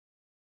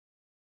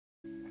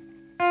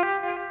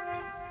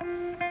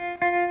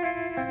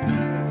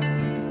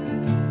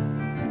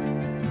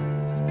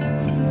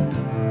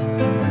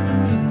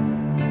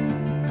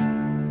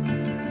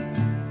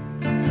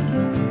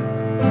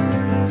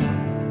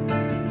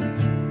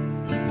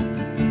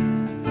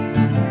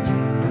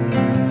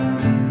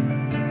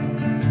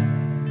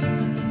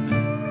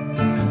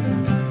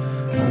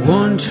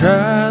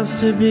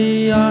tries to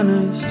be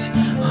honest,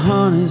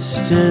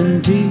 honest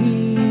and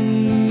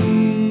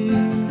deep,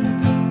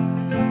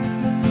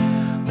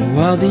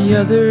 while the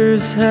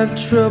others have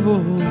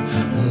trouble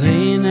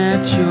laying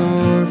at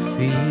your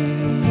feet.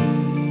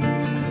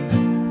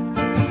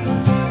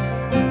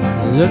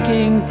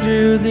 Looking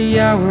through the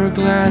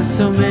hourglass,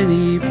 so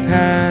many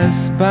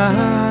pass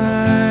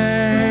by,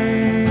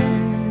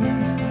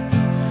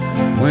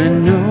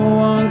 when no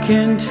one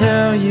can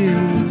tell you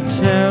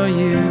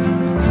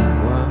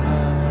why.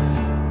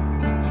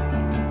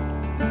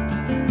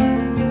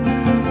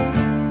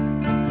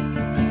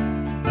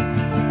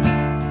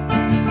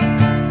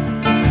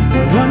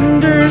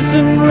 Wonders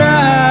and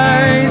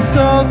rides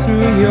all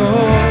through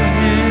your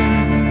head,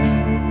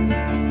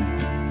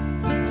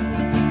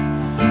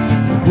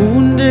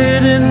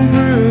 wounded and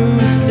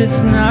bruised,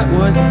 it's not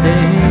what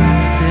they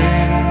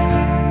said.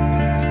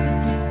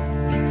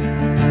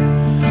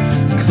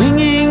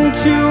 Clinging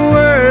to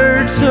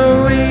words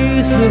so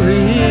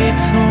easily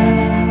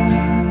torn,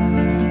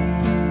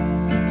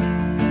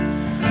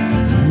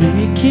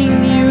 making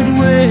you'd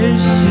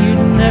wish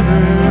you'd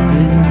never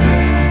been born.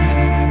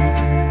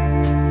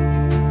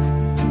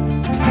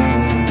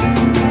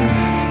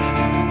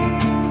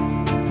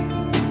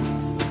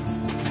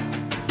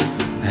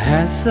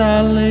 As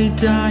I lay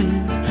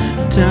dying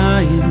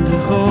to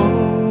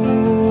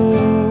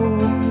hold,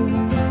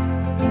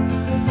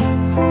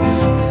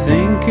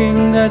 thinking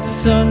that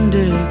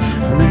someday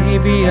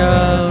maybe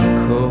I'll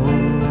call.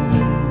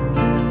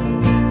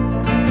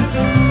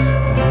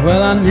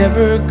 Well, I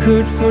never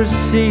could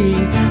foresee,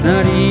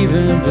 not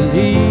even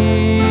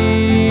believe,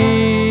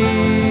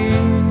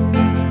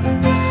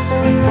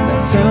 that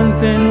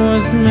something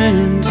was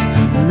meant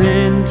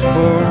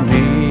for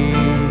me.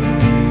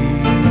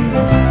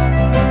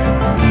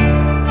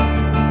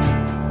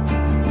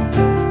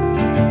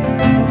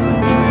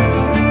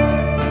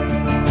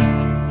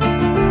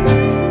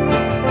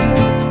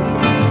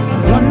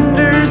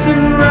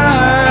 And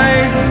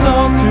rides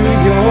all through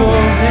your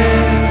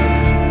head,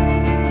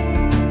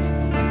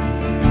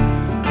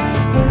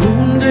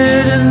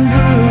 wounded and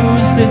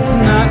bruised, it's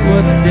not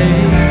what they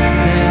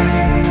said.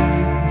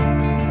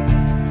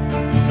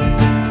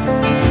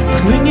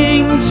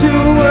 Clinging to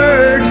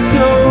words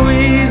so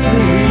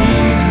easily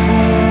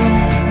torn,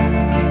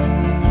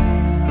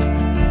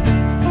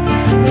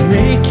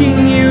 making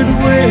you'd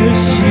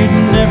wish you'd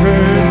never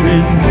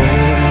been born.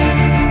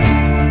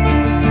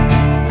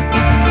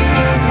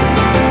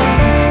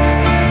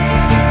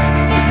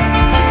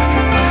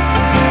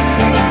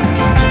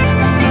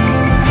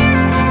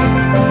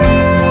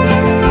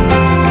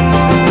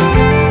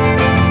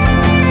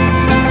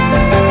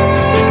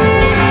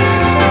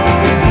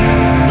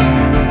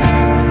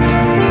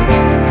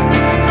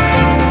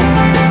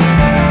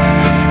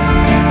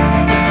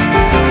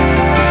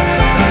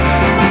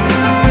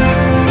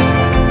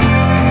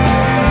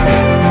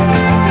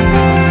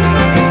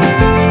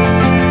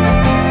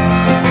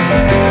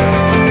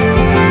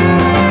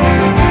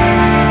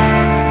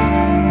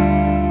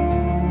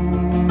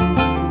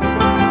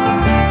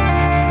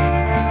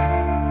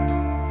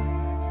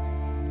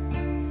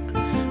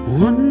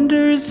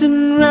 Wonders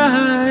and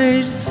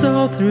rides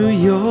all through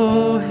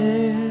your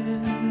head,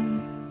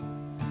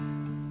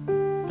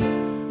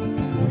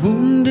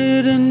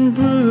 wounded and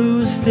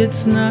bruised,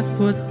 it's not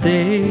what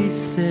they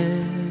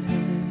said.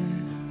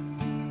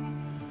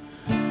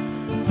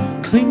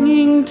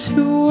 Clinging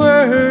to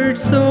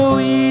words so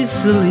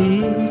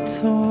easily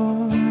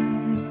torn,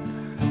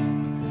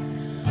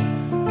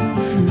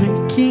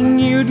 making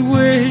you'd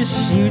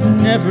wish you'd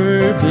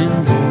never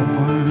been born.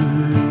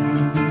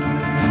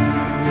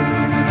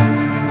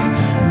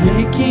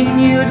 Making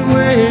you'd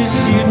wish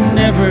you'd